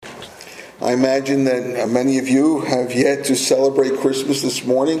I imagine that many of you have yet to celebrate Christmas this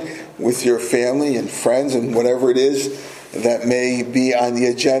morning with your family and friends and whatever it is that may be on the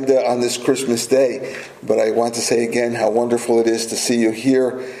agenda on this Christmas day. But I want to say again how wonderful it is to see you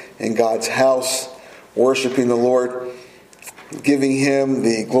here in God's house, worshiping the Lord, giving Him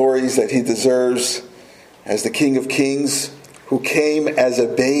the glories that He deserves as the King of Kings, who came as a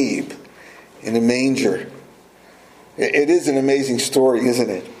babe in a manger. It is an amazing story, isn't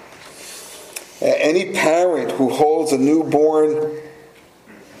it? Any parent who holds a newborn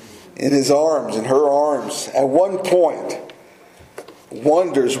in his arms, in her arms, at one point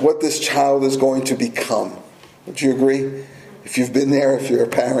wonders what this child is going to become. Would you agree? If you've been there, if you're a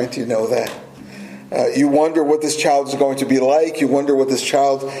parent, you know that. You wonder what this child is going to be like. You wonder what this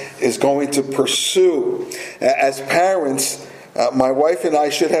child is going to pursue. As parents, my wife and I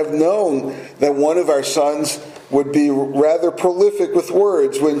should have known that one of our sons would be rather prolific with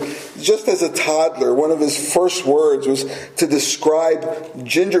words. When, just as a toddler, one of his first words was to describe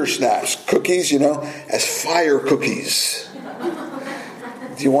ginger snaps, cookies, as fire cookies.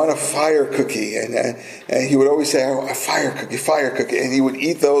 Do you want a fire cookie? And he would always say, "Oh, a fire cookie," and he would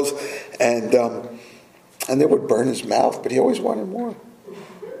eat those, and they would burn his mouth, but he always wanted more.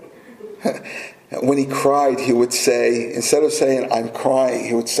 When he cried, he would say, instead of saying, "I'm crying,"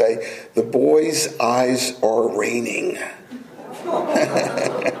 he would say, "The boy's eyes are raining."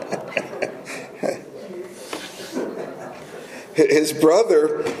 His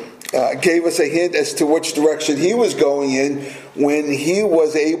brother gave us a hint as to which direction he was going in when he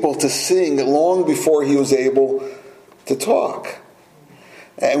was able to sing long before he was able to talk.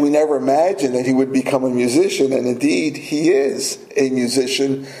 And we never imagined that he would become a musician, and indeed he is a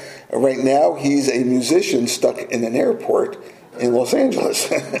musician. Right now, he's a musician stuck in an airport in Los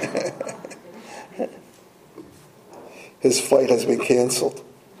Angeles. His flight has been canceled.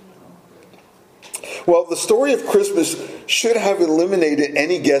 Well, the story of Christmas should have eliminated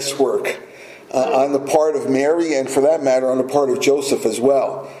any guesswork on the part of Mary, and for that matter, on the part of Joseph as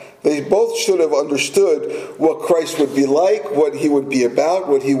well. They both should have understood what Christ would be like, what He would be about,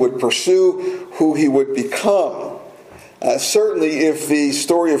 what He would pursue, who He would become. Certainly, if the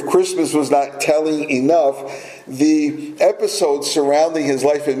story of Christmas was not telling enough, the episodes surrounding His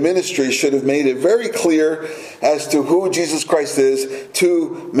life and ministry should have made it very clear as to who Jesus Christ is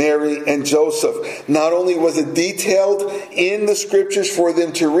to Mary and Joseph. Not only was it detailed in the Scriptures for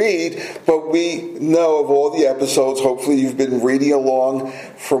them to read, but we know of all the episodes. Hopefully you've been reading along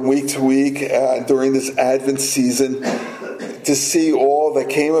from week to week during this Advent season to see all that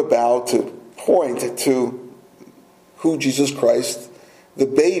came about to point to who Jesus Christ, the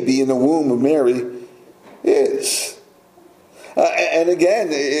baby in the womb of Mary, is. And again,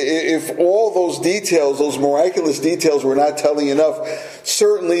 if all those details, those miraculous details were not telling enough,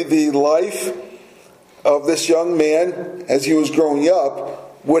 certainly the life of this young man as he was growing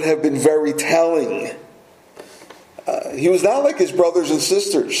up would have been very telling. He was not like his brothers and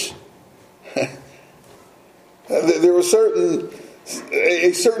sisters. There was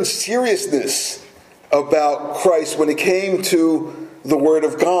a certain seriousness about Christ when it came to the Word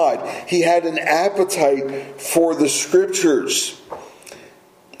of God. He had an appetite for the Scriptures.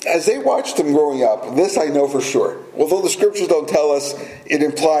 As they watched him growing up, this I know for sure, although the Scriptures don't tell us, it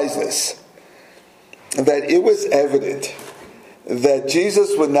implies this, that it was evident that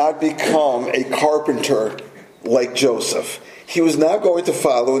Jesus would not become a carpenter like Joseph. He was not going to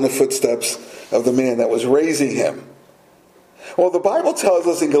follow in the footsteps of the man that was raising him. Well, the Bible tells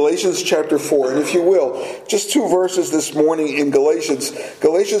us in Galatians chapter 4, and if you will, just two verses this morning in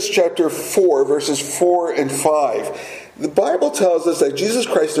Galatians chapter 4, verses 4 and 5. The Bible tells us that Jesus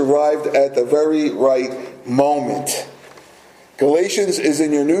Christ arrived at the very right moment. Galatians is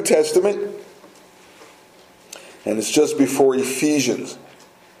in your New Testament, and it's just before Ephesians.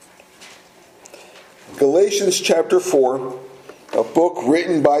 Galatians chapter 4, a book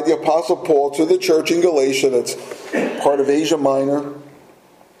written by the Apostle Paul to the church in Galatia, that's part of Asia Minor.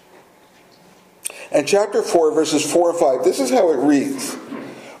 And chapter 4, verses 4 and 5, this is how it reads.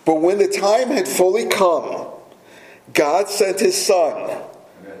 "But when the time had fully come, God sent His Son,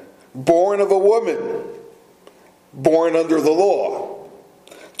 born of a woman, born under the law,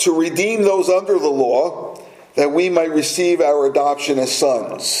 to redeem those under the law, that we might receive our adoption as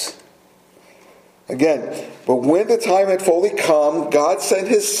sons." Again, "But when the time had fully come, God sent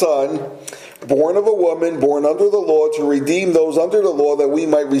His Son, born of a woman, born under the law, to redeem those under the law, that we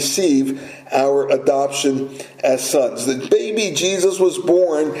might receive our adoption as sons." The baby Jesus was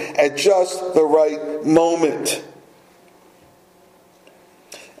born at just the right moment.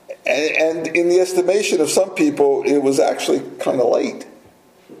 And in the estimation of some people, it was actually kind of late.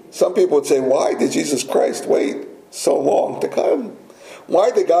 Some people would say, why did Jesus Christ wait so long to come? Why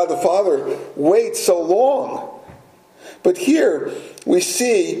did God the Father wait so long? But here we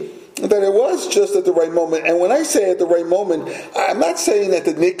see that it was just at the right moment. And when I say at the right moment, I'm not saying at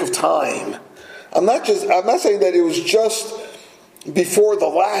the nick of time. I'm not saying that it was just before the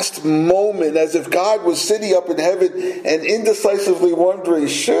last moment, as if God was sitting up in heaven and indecisively wondering,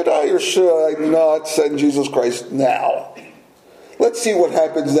 should I or should I not send Jesus Christ now? Let's see what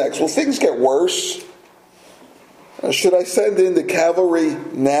happens next. Will things get worse? Should I send in the cavalry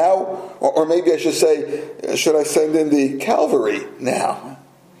now? Or maybe I should say, should I send in the Calvary now?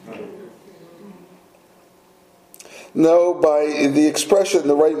 No, by the expression,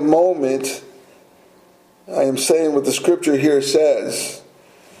 the right moment, I am saying what the scripture here says.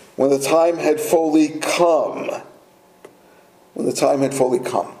 When the time had fully come. When the time had fully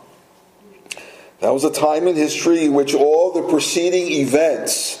come. That was a time in history in which all the preceding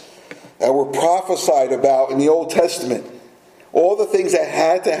events that were prophesied about in the Old Testament, all the things that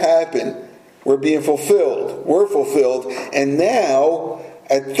had to happen were fulfilled. And now,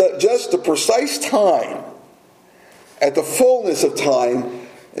 at just the precise time, at the fullness of time,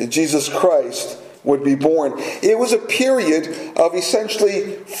 Jesus Christ would be born. It was a period of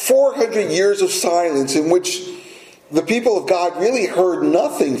essentially 400 years of silence in which the people of God really heard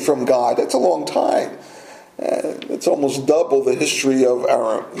nothing from God. That's a long time. It's almost double the history of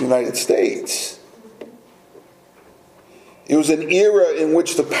our United States. It was an era in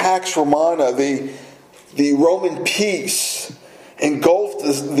which the Pax Romana, the Roman peace, engulfed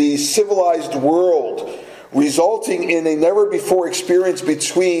the civilized world, resulting in a never-before experience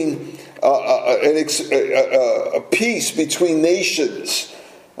between a peace between nations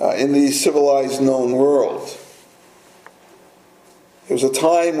in the civilized known world. It was a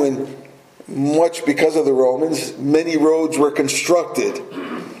time when, much because of the Romans, many roads were constructed,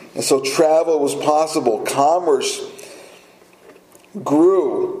 and so travel was possible. Commerce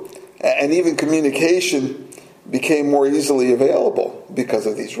grew, and even communication became more easily available because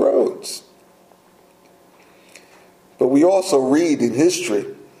of these roads. But we also read in history,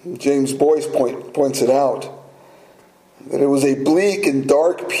 James Boyce points it out, that it was a bleak and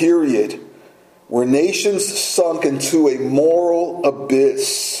dark period where nations sunk into a moral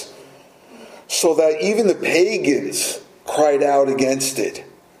abyss, so that even the pagans cried out against it.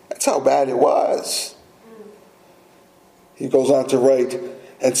 That's how bad it was. He goes on to write,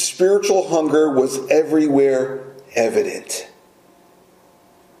 and spiritual hunger was everywhere evident.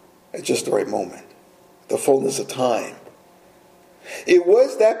 At just the right moment, the fullness of time. It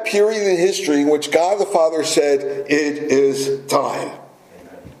was that period in history in which God the Father said, it is time.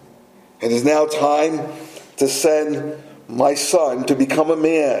 It is now time to send my Son to become a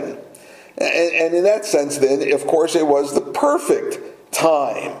man. And in that sense, then, of course, it was the perfect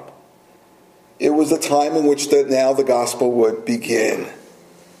time. It was the time in which now the gospel would begin.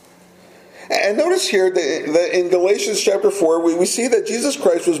 And notice here that in Galatians chapter 4, we see that Jesus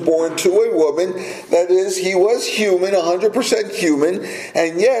Christ was born to a woman. That is, he was human, 100% human,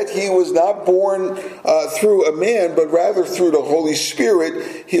 and yet he was not born through a man, but rather through the Holy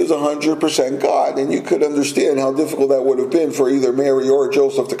Spirit. He was 100% God. And you could understand how difficult that would have been for either Mary or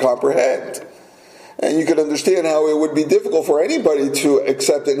Joseph to comprehend. And you could understand how it would be difficult for anybody to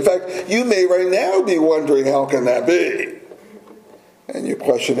accept it. In fact, you may right now be wondering, how can that be? And you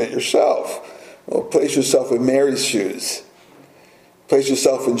question it yourself. Well, place yourself in Mary's shoes. Place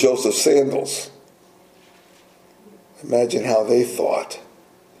yourself in Joseph's sandals. Imagine how they thought.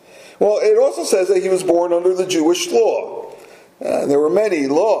 Well, it also says that he was born under the Jewish law. There were many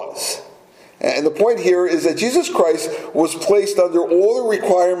laws. And the point here is that Jesus Christ was placed under all the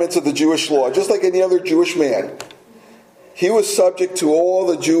requirements of the Jewish law, just like any other Jewish man. He was subject to all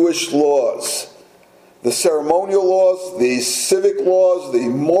the Jewish laws. The ceremonial laws, the civic laws, the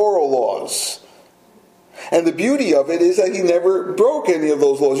moral laws. And the beauty of it is that he never broke any of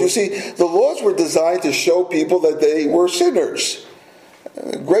those laws. You see, the laws were designed to show people that they were sinners.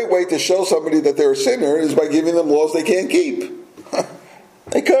 A great way to show somebody that they're a sinner is by giving them laws they can't keep.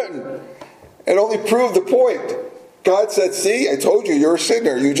 They couldn't. It only proved the point. God said, see, I told you you're a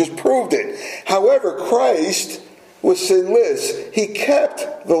sinner. You just proved it. However, Christ was sinless. He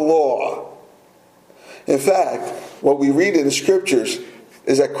kept the law. In fact, what we read in the scriptures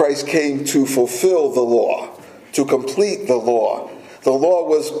is that Christ came to fulfill the law, to complete the law. The law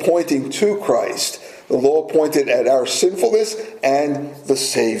was pointing to Christ. The law pointed at our sinfulness and the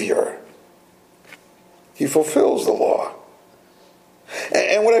Savior. He fulfills the law.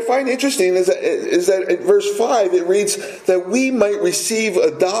 And what I find interesting is that in verse 5 it reads that we might receive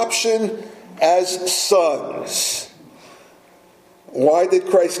adoption as sons. Why did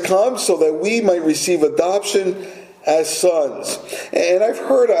Christ come? So that we might receive adoption as sons. And I've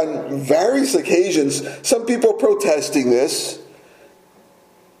heard on various occasions some people protesting this.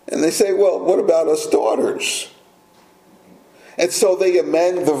 And they say, well, what about us daughters? And so they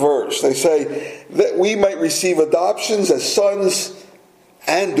amend the verse. They say that we might receive adoptions as sons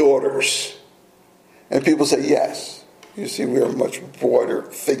and daughters. And people say, yes. You see, we are much broader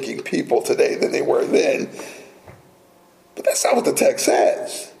thinking people today than they were then. But that's not what the text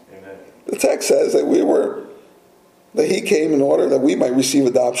says. Amen. The text says that he came in order that we might receive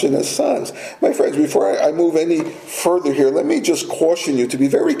adoption as sons. My friends, before I move any further here, let me just caution you to be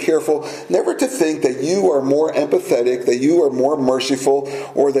very careful never to think that you are more empathetic, that you are more merciful,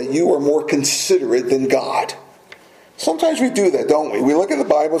 or that you are more considerate than God. Sometimes we do that, don't we? We look at the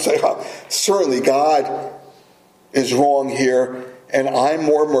Bible and say, oh, certainly God is wrong here, and I'm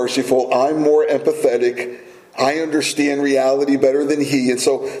more merciful, I'm more empathetic, I understand reality better than he, and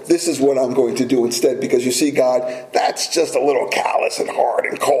so this is what I'm going to do instead, because you see, God, that's just a little callous and hard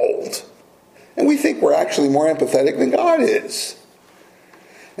and cold. And we think we're actually more empathetic than God is.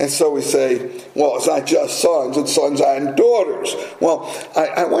 And so we say, well, it's not just sons, it's sons and daughters. Well,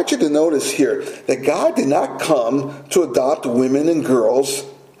 I want you to notice here that God did not come to adopt women and girls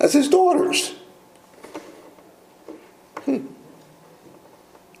as his daughters. And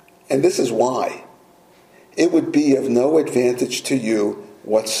this is why. It would be of no advantage to you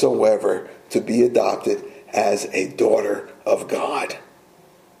whatsoever to be adopted as a daughter of God.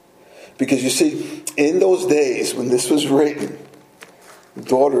 Because you see, in those days when this was written,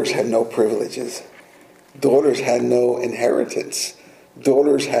 daughters had no privileges. Daughters had no inheritance.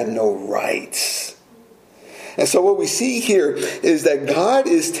 Daughters had no rights. And so what we see here is that God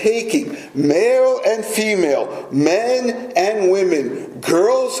is taking male and female, men and women,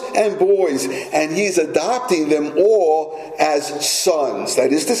 girls and boys, and he's adopting them all as sons.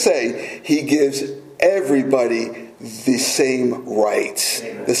 That is to say, he gives everybody the same rights,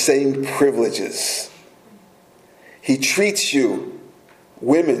 the same privileges. He treats you,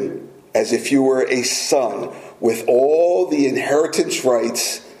 women, as if you were a son with all the inheritance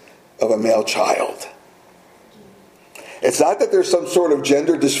rights of a male child. It's not that there's some sort of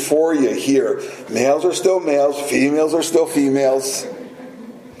gender dysphoria here. Males are still males, females are still females.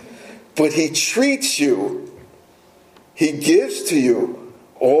 But he treats you, he gives to you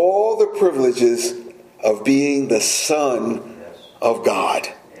all the privileges of being the son of God.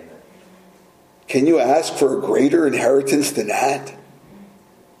 Can you ask for a greater inheritance than that?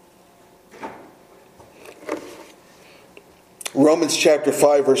 Romans chapter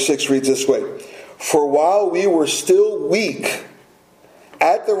 5 verse 6 reads this way. For while we were still weak,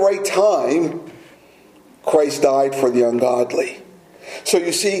 at the right time, Christ died for the ungodly. So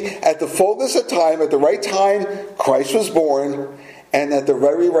you see, at the fullness of time, at the right time, Christ was born, and at the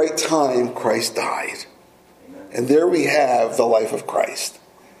very right time, Christ died. And there we have the life of Christ.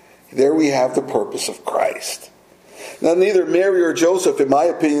 There we have the purpose of Christ. Now, neither Mary or Joseph, in my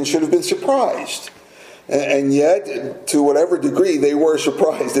opinion, should have been surprised. And yet, to whatever degree, they were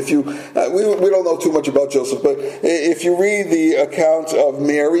surprised. If you, we don't know too much about Joseph, but if you read the account of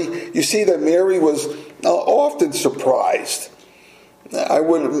Mary, you see that Mary was often surprised. I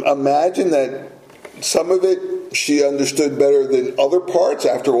would imagine that some of it she understood better than other parts.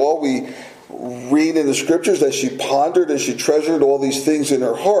 After all, we read in the scriptures that she pondered and she treasured all these things in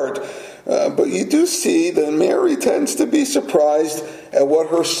her heart. But you do see that Mary tends to be surprised at what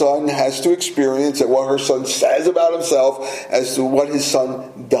her son has to experience, at what her son says about himself, as to what his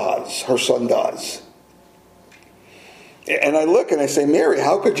son does, her son does. And I look and I say, Mary,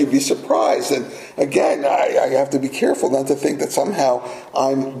 how could you be surprised? And again, I have to be careful not to think that somehow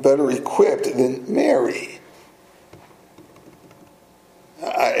I'm better equipped than Mary.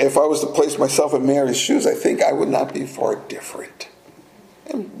 If I was to place myself in Mary's shoes, I think I would not be far different.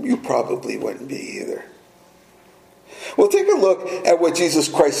 And you probably wouldn't be either. Well, take a look at what Jesus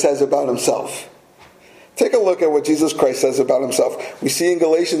Christ says about himself. Take a look at what Jesus Christ says about himself. We see in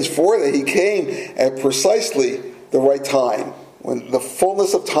Galatians 4 that he came at precisely the right time, when the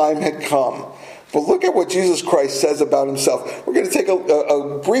fullness of time had come. But look at what Jesus Christ says about himself. We're going to take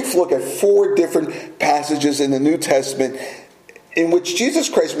a brief look at 4 different passages in the New Testament in which Jesus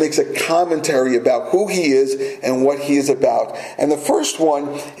Christ makes a commentary about who he is and what he is about. And the first one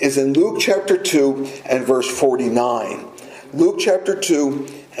is in Luke chapter 2 and verse 49. Luke chapter 2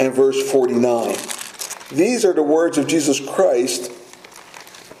 and verse 49. These are the words of Jesus Christ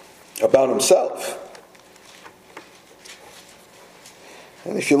about himself.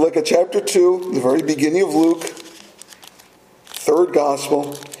 And if you look at chapter 2, the very beginning of Luke, third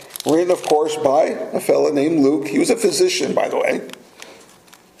gospel, written, of course, by a fellow named Luke. He was a physician, by the way.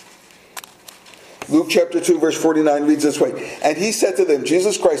 Luke chapter 2, verse 49 reads this way. And he said to them,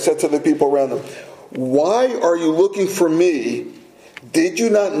 Jesus Christ said to the people around them, why are you looking for me? Did you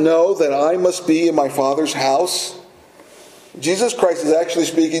not know that I must be in my Father's house? Jesus Christ is actually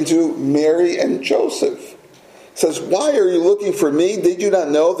speaking to Mary and Joseph. Says, why are you looking for me? Did you not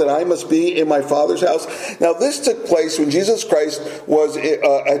know that I must be in my Father's house? Now, this took place when Jesus Christ was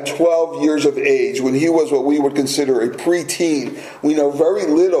at 12 years of age, when he was what we would consider a preteen. We know very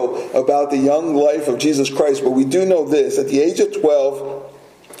little about the young life of Jesus Christ, but we do know this. At the age of 12,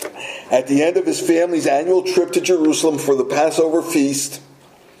 at the end of his family's annual trip to Jerusalem for the Passover feast,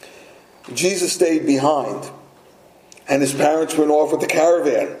 Jesus stayed behind, and his parents went off with the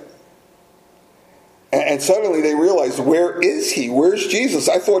caravan. And suddenly they realized, where is he? Where's Jesus?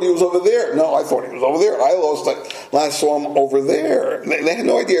 I thought he was over there. No, I thought he was over there. I last saw him over there. They had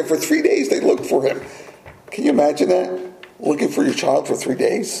no idea. For 3 days they looked for him. Can you imagine that? Looking for your child for 3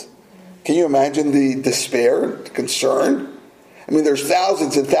 days? Can you imagine the despair, the concern? I mean, there's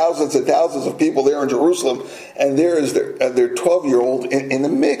thousands and thousands and thousands of people there in Jerusalem, and there is their 12-year-old in the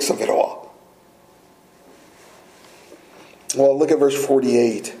mix of it all. Well, look at verse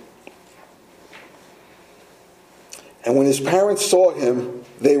 48. And when his parents saw him,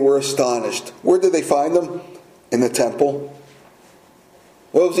 they were astonished. Where did they find him? In the temple.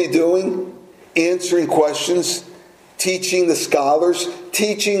 What was he doing? Answering questions, teaching the scholars,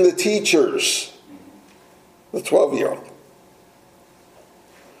 teaching the teachers. The 12-year-old.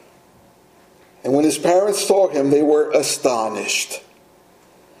 And when his parents saw him, they were astonished.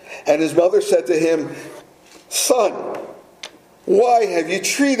 And his mother said to him, Son, why have you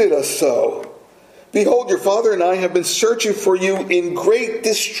treated us so? Behold, your father and I have been searching for you in great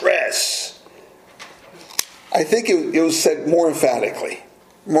distress. I think it was said more emphatically,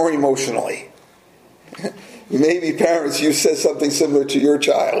 more emotionally. Maybe parents, you said something similar to your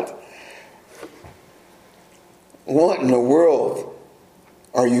child. What in the world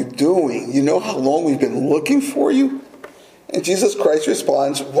are you doing? You know how long we've been looking for you? And Jesus Christ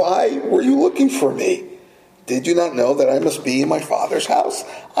responds, why were you looking for me? Did you not know that I must be in my Father's house?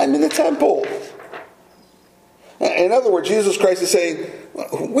 I'm in the temple. In other words, Jesus Christ is saying,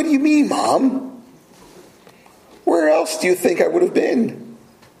 what do you mean, Mom? Where else do you think I would have been?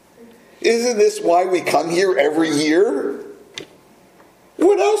 Isn't this why we come here every year?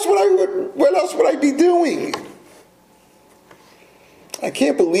 What else would I be doing? I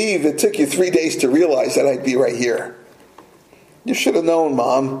can't believe it took you 3 days to realize that I'd be right here. You should have known,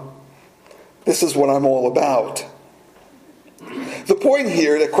 Mom. This is what I'm all about. The point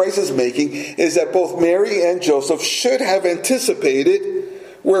here that Christ is making is that both Mary and Joseph should have anticipated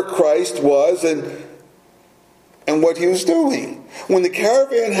where Christ was and what he was doing. When the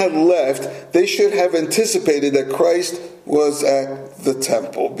caravan had left, they should have anticipated that Christ was at the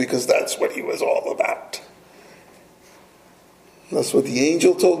temple, because that's what he was all about. That's what the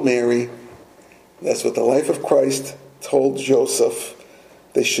angel told Mary. That's what the life of Christ told Joseph.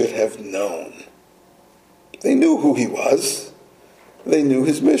 They should have known. They knew who he was. They knew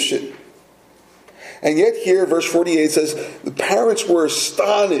his mission. And yet here, verse 48 says, the parents were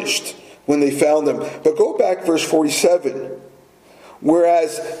astonished when they found him. But go back, verse 47.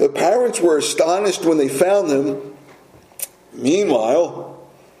 Whereas the parents were astonished when they found him, meanwhile,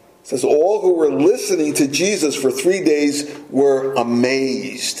 it says all who were listening to Jesus for 3 days were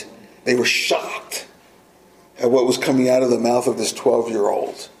amazed. They were shocked at what was coming out of the mouth of this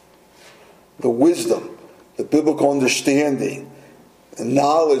 12-year-old. The wisdom, the biblical understanding, the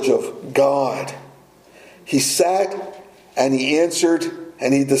knowledge of God. He sat and he answered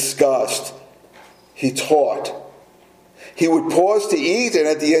and he discussed. He taught. He would pause to eat, and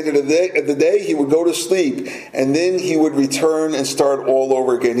at the end of the day, he would go to sleep, and then he would return and start all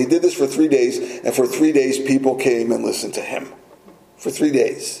over again. He did this for 3 days, and for 3 days people came and listened to him. For 3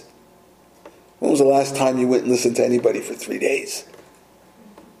 days. When was the last time you went and listened to anybody for 3 days?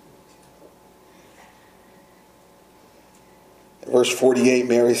 Verse 48,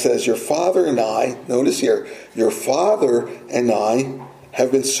 Mary says, your father and I, notice here, your father and I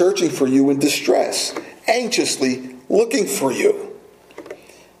have been searching for you in distress, anxiously looking for you.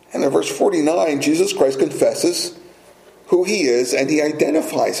 And in verse 49, Jesus Christ confesses who he is, and he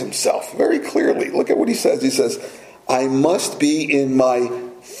identifies himself very clearly. Look at what he says. He says, I must be in my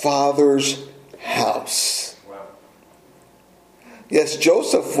Father's house. Wow. Yes,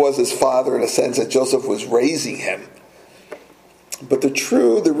 Joseph was his father in a sense that Joseph was raising him. But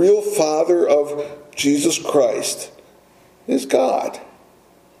the real father of Jesus Christ is God.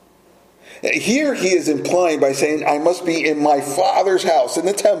 Here he is implying by saying, I must be in my Father's house, in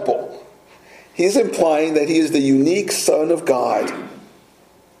the temple. He is implying that he is the unique Son of God.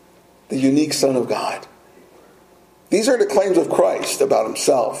 the unique Son of God. These are the claims of Christ about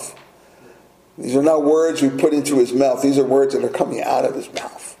himself. These are not words we put into his mouth. These are words that are coming out of his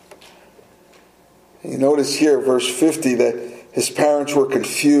mouth. And you notice here, verse 50, that his parents were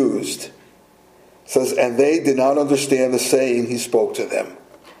confused. It says, and they did not understand the saying he spoke to them.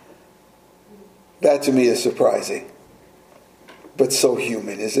 That to me is surprising. But so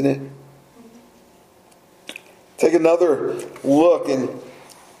human, isn't it? Take another look at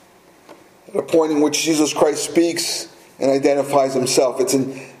a point in which Jesus Christ speaks and identifies himself. It's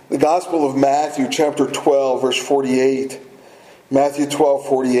in the Gospel of Matthew, chapter 12, verse 48. Matthew 12,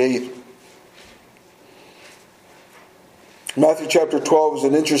 48. Matthew chapter 12 is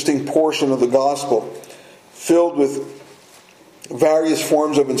an interesting portion of the Gospel, filled with various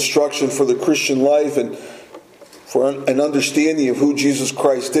forms of instruction for the Christian life and for an understanding of who Jesus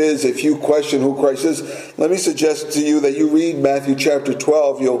Christ is. If you question who Christ is, let me suggest to you that you read Matthew chapter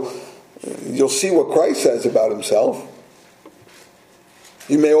 12. You'll see what Christ says about himself.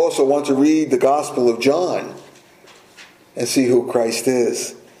 You may also want to read the Gospel of John and see who Christ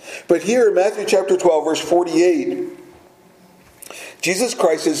is. But here in Matthew chapter 12, verse 48, Jesus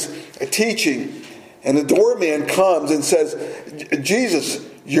Christ is teaching, and the doorman comes and says, Jesus,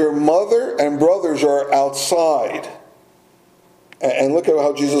 your mother and brothers are outside. And look at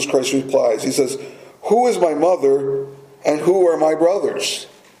how Jesus Christ replies. He says, who is my mother and who are my brothers?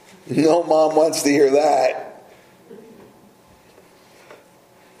 No mom wants to hear that.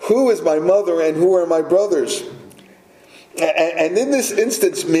 Who is my mother and who are my brothers? And in this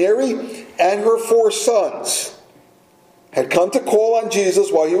instance, Mary and her 4 sons had come to call on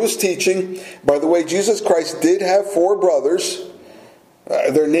Jesus while he was teaching. By the way, Jesus Christ did have 4 brothers.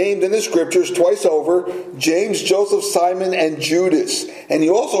 They're named in the scriptures twice over: James, Joseph, Simon, and Judas. And he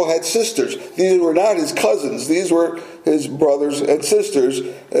also had sisters. These were not his cousins. These were his brothers and sisters,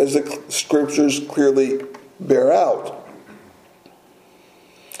 as the scriptures clearly bear out.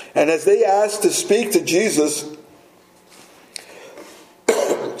 And as they asked to speak to Jesus,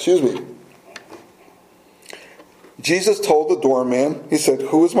 Jesus told the doorman, he said,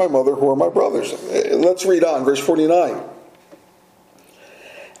 who is my mother, who are my brothers? Let's read on, verse 49.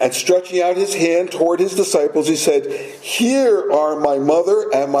 And stretching out his hand toward his disciples, he said, here are my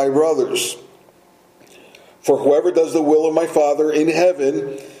mother and my brothers. For whoever does the will of my Father in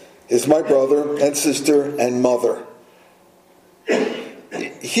heaven is my brother and sister and mother.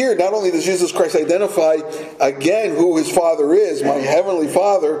 Here, not only does Jesus Christ identify again who his Father is, my heavenly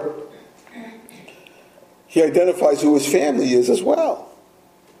Father, he identifies who his family is as well.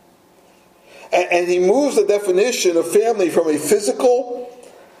 And he moves the definition of family from a physical,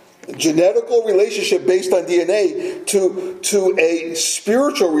 genetical relationship based on DNA to a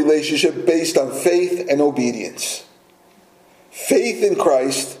spiritual relationship based on faith and obedience. Faith in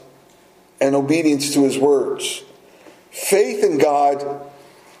Christ and obedience to his words. Faith in God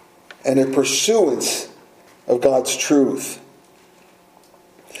and a pursuance of God's truth.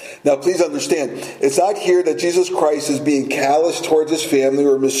 Now, please understand, it's not here that Jesus Christ is being callous towards his family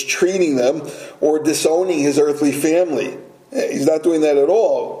or mistreating them or disowning his earthly family. He's not doing that at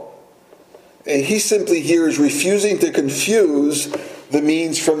all. And he simply here is refusing to confuse the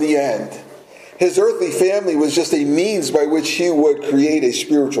means from the end. His earthly family was just a means by which he would create a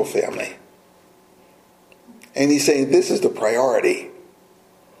spiritual family. And he's saying, this is the priority,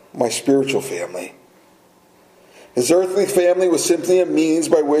 my spiritual family. His earthly family was simply a means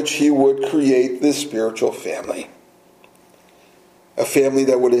by which he would create this spiritual family. A family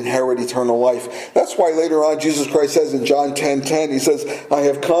that would inherit eternal life. That's why later on Jesus Christ says in John 10:10, he says, I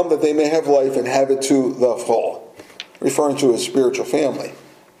have come that they may have life and have it to the full. Referring to his spiritual family.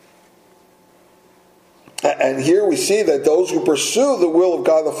 And here we see that those who pursue the will of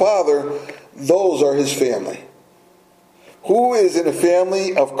God the Father, those are his family. Who is in a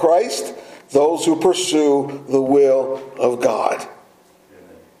family of Christ? Those who pursue the will of God.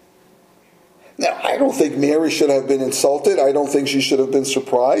 Now, I don't think Mary should have been insulted. I don't think she should have been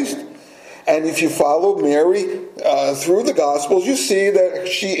surprised. And if you follow Mary through the Gospels, you see that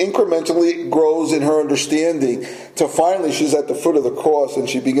she incrementally grows in her understanding to finally she's at the foot of the cross and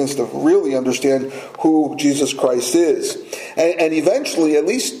she begins to really understand who Jesus Christ is. And eventually, at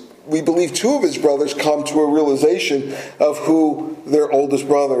least we believe 2 of his brothers come to a realization of who their oldest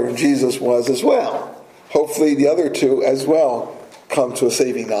brother, Jesus, was as well. Hopefully the other 2 as well come to a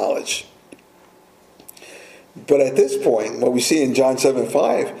saving knowledge. But at this point, what we see in John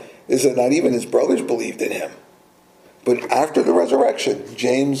 7:5 is that not even his brothers believed in him. But after the resurrection,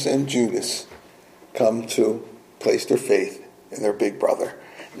 James and Judas come to place their faith in their big brother.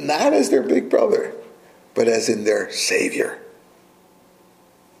 Not as their big brother, but as in their Savior.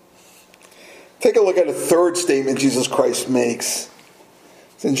 Take a look at a third statement Jesus Christ makes.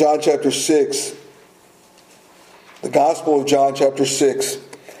 It's in John chapter 6. The Gospel of John chapter 6,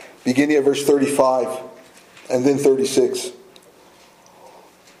 beginning at verse 35 and then 36.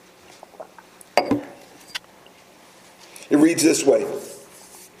 It reads this way.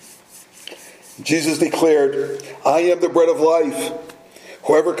 Jesus declared, I am the bread of life.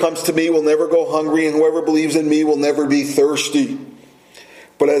 Whoever comes to me will never go hungry, and whoever believes in me will never be thirsty.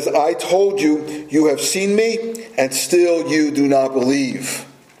 But as I told you, you have seen me, and still you do not believe.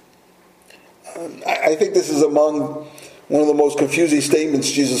 I think this is among one of the most confusing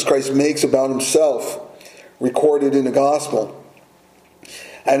statements Jesus Christ makes about himself, recorded in the Gospel.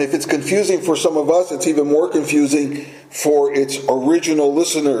 And if it's confusing for some of us, it's even more confusing for its original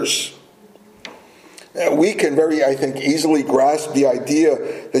listeners. We can I think, easily grasp the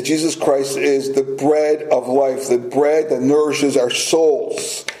idea that Jesus Christ is the bread of life, the bread that nourishes our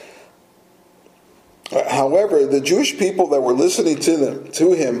souls. However, the Jewish people that were listening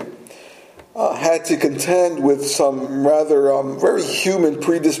to him had to contend with some rather very human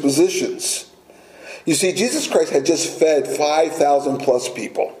predispositions. You see, Jesus Christ had just fed 5,000 plus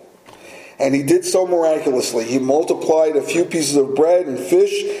people. And he did so miraculously. He multiplied a few pieces of bread and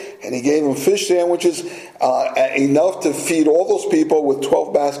fish, and he gave them fish sandwiches, enough to feed all those people with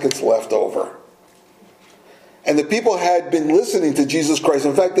 12 baskets left over. And the people had been listening to Jesus Christ.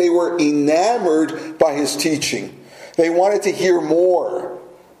 In fact, they were enamored by his teaching. They wanted to hear more.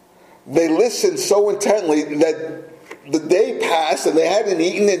 They listened so intently that the day passed and they hadn't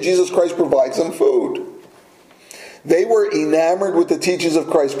eaten, and Jesus Christ provides them food. They were enamored with the teachings of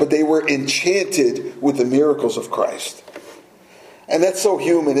Christ, but they were enchanted with the miracles of Christ. And that's so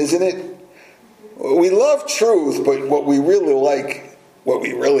human, isn't it? We love truth, but what we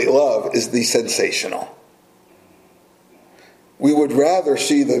really love is the sensational. We would rather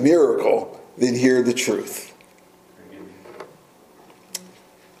see the miracle than hear the truth.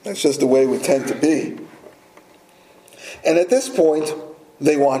 That's just the way we tend to be. And at this point,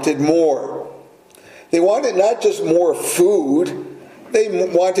 they wanted more. They wanted not just more food, they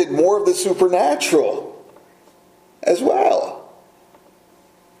wanted more of the supernatural as well.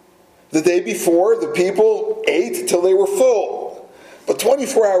 The day before, the people ate till they were full. But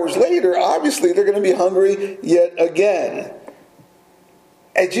 24 hours later, obviously, they're going to be hungry yet again.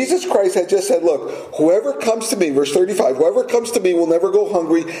 And Jesus Christ had just said, look, whoever comes to me, verse 35, whoever comes to me will never go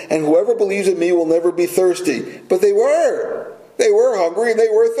hungry, and whoever believes in me will never be thirsty. But they were. They were hungry and they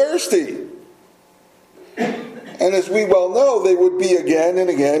were thirsty. And as we well know, they would be again and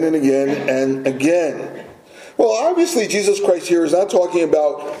again and again and again. Well, obviously, Jesus Christ here is not talking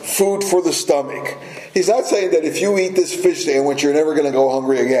about food for the stomach. He's not saying that if you eat this fish sandwich, you're never going to go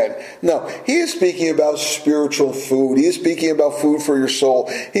hungry again. No, he is speaking about spiritual food. He is speaking about food for your soul.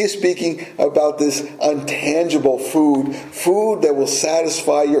 He is speaking about this untangible food, food that will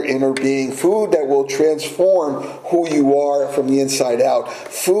satisfy your inner being, food that will transform who you are from the inside out,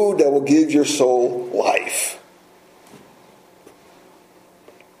 food that will give your soul life.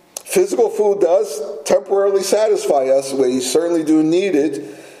 Physical food does temporarily satisfy us. We certainly do need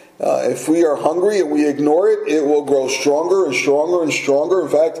it. If we are hungry and we ignore it, it will grow stronger and stronger and stronger. In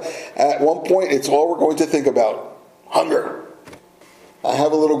fact, at one point, it's all we're going to think about. Hunger. I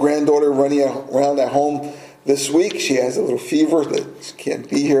have a little granddaughter running around at home this week. She has a little fever that she can't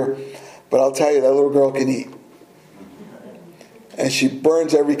be here. But I'll tell you, that little girl can eat. And she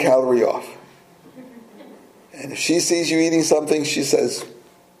burns every calorie off. And if she sees you eating something, she says,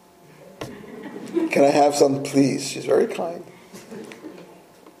 "Can I have some, please?" She's very kind.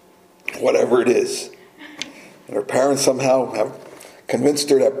 Whatever it is. And her parents somehow have convinced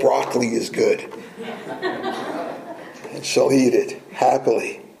her that broccoli is good. And she'll eat it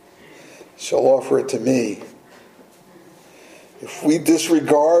happily. She'll offer it to me. If we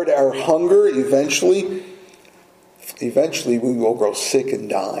disregard our hunger, eventually we will grow sick and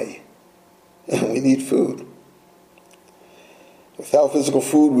die. And we need food. Without physical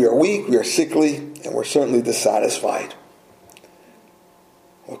food, we are weak, we are sickly, and we're certainly dissatisfied.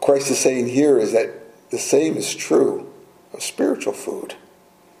 What Christ is saying here is that the same is true of spiritual food.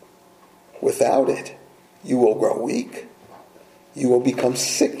 Without it, you will grow weak, you will become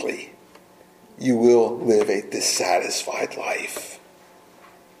sickly, you will live a dissatisfied life.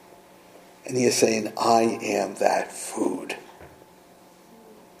 And he is saying, I am that food.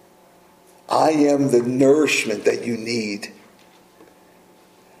 I am the nourishment that you need.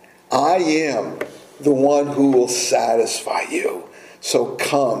 I am the one who will satisfy you. So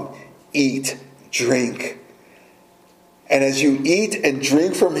come, eat, drink, And as you eat and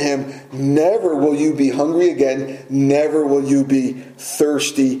drink from him, never will you be hungry again. Never will you be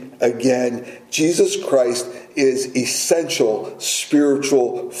thirsty again. Jesus Christ is essential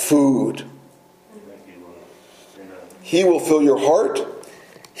spiritual food. He will fill your heart.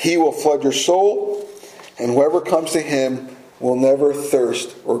 He will flood your soul. And whoever comes to him will never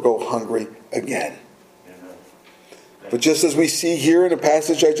thirst or go hungry again. But just as we see here in the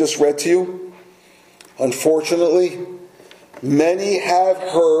passage I just read to you, unfortunately, many have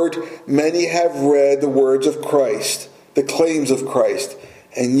heard, many have read the words of Christ, the claims of Christ,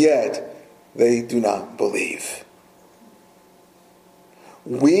 and yet they do not believe.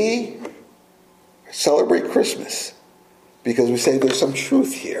 We celebrate Christmas because we say there's some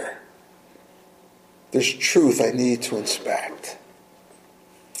truth here. There's truth I need to inspect.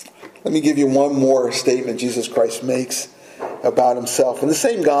 Let me give you one more statement Jesus Christ makes about himself. In the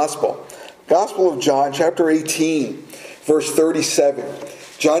same gospel, Gospel of John, chapter 18, verse 37.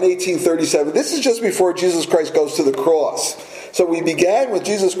 John 18:37. This is just before Jesus Christ goes to the cross. So we began with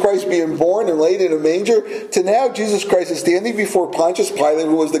Jesus Christ being born and laid in a manger, to now Jesus Christ is standing before Pontius Pilate,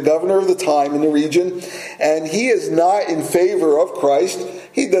 who was the governor of the time in the region, and he is not in favor of Christ.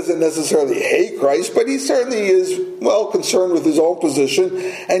 He doesn't necessarily hate Christ, but he certainly is, well, concerned with his own position,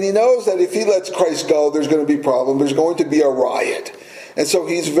 and he knows that if he lets Christ go, there's going to be problems. There's going to be a riot. And so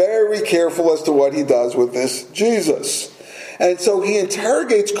he's very careful as to what he does with this Jesus. And so he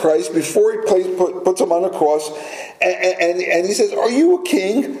interrogates Christ before he puts him on the cross. And he says, "Are you a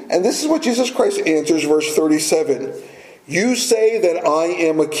king?" And this is what Jesus Christ answers, verse 37. "You say that I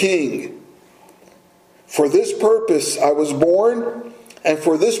am a king. For this purpose I was born, and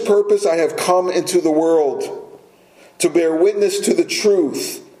for this purpose I have come into the world, to bear witness to the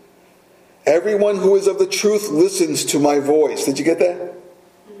truth. Everyone who is of the truth listens to my voice." Did you get that?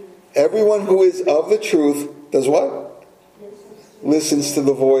 Everyone who is of the truth does what? Listens to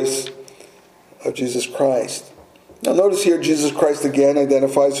the voice of Jesus Christ. Now notice here Jesus Christ again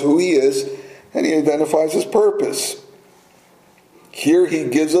identifies who he is, and he identifies his purpose. Here he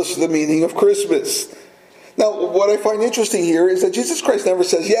gives us the meaning of Christmas. Now what I find interesting here is that Jesus Christ never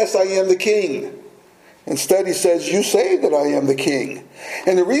says, "Yes, I am the king." Instead he says, "You say that I am the king."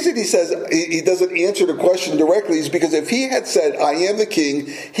 And the reason he says he doesn't answer the question directly is because if he had said, "I am the king,"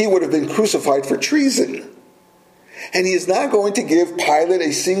 he would have been crucified for treason. And he is not going to give Pilate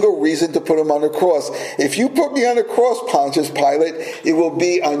a single reason to put him on the cross. "If you put me on the cross, Pontius Pilate, it will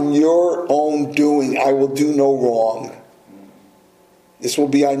be on your own doing. I will do no wrong. This will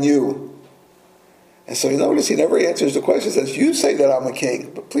be on you." And so you notice he never answers the question. He says, "You say that I'm a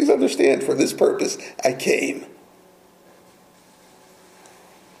king, but please understand, for this purpose I came."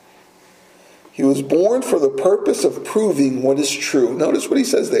 He was born for the purpose of proving what is true. Notice what he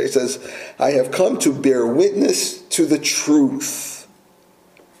says there. He says, "I have come to bear witness to the truth."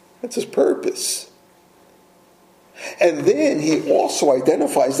 That's his purpose. And then he also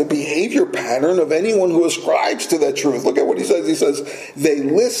identifies the behavior pattern of anyone who ascribes to that truth. Look at what he says. He says, they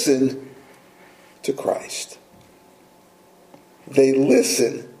listen to Christ. They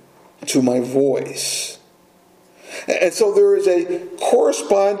listen to my voice. And so there is a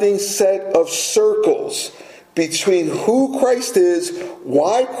corresponding set of circles between who Christ is,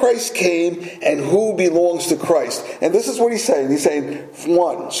 why Christ came, and who belongs to Christ. And this is what he's saying. He's saying,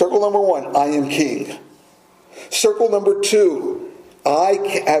 circle number one, I am king. Circle number two,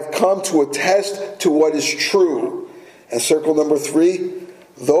 I have come to attest to what is true. And circle number three,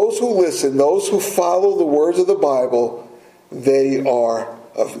 those who listen, those who follow the words of the Bible, they are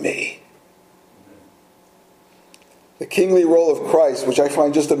of me. The kingly role of Christ, which I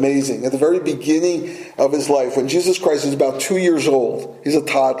find just amazing. At the very beginning of his life, when Jesus Christ is about 2 years old, he's a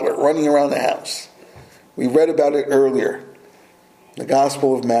toddler running around the house. We read about it earlier. The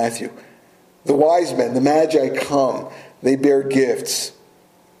Gospel of Matthew. The wise men, the Magi come. They bear gifts.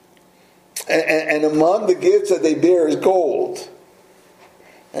 And among the gifts that they bear is gold.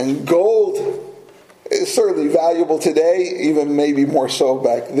 And gold is certainly valuable today, even maybe more so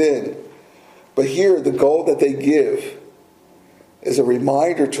back then. But here, the gold that they give is a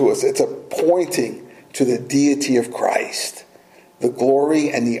reminder to us. It's a pointing to the deity of Christ, the glory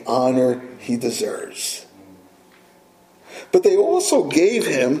and the honor he deserves. But they also gave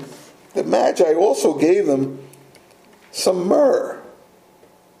him, the Magi also gave them some myrrh.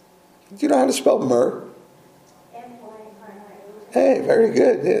 Do you know how to spell myrrh? Hey, very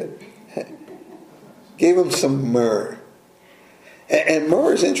good. Yeah. Gave him some myrrh. And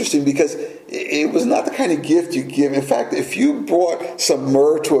myrrh is interesting because it was not the kind of gift you give. In fact, if you brought some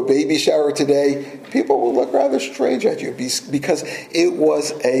myrrh to a baby shower today, people will look rather strange at you because it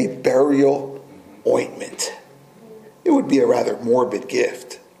was a burial ointment. It it would be a rather morbid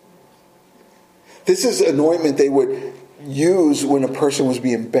gift. This is an ointment they would use when a person was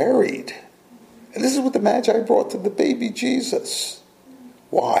being buried. And this is what the Magi brought to the baby Jesus.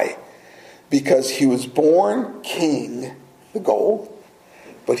 Why? Because he was born king, the gold,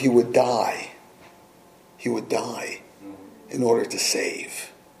 but he would die. He would die in order to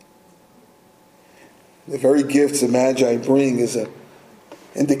save. The very gifts the Magi bring is an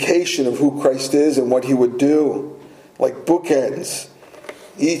indication of who Christ is and what he would do, like bookends,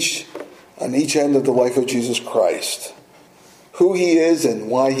 on each end of the life of Jesus Christ. Who he is and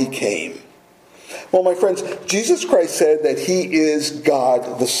why he came. Well, my friends, Jesus Christ said that he is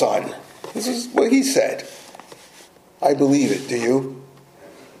God the Son. This is what he said. I believe it. Do you?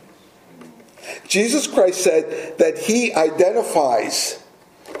 Jesus Christ said that he identifies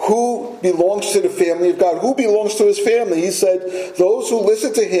who belongs to the family of God. Who belongs to his family? He said, those who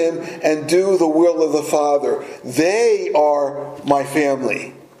listen to him and do the will of the Father, they are my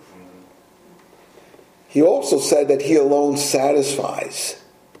family. He also said that he alone satisfies.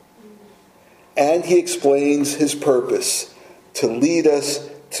 And he explains his purpose to lead us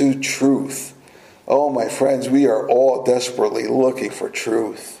to truth. Oh, my friends, we are all desperately looking for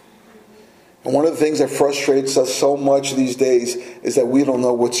truth. And one of the things that frustrates us so much these days is that we don't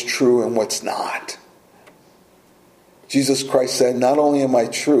know what's true and what's not. Jesus Christ said, not only am I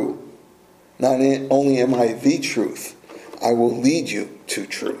true, not only am I the truth, I will lead you to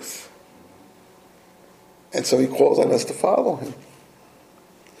truth. And so he calls on us to follow him.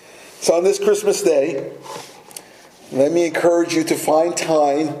 So on this Christmas day, let me encourage you to find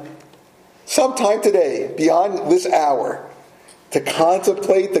time, sometime today, beyond this hour, to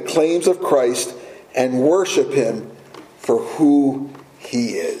contemplate the claims of Christ and worship him for who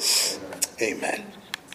he is. Amen.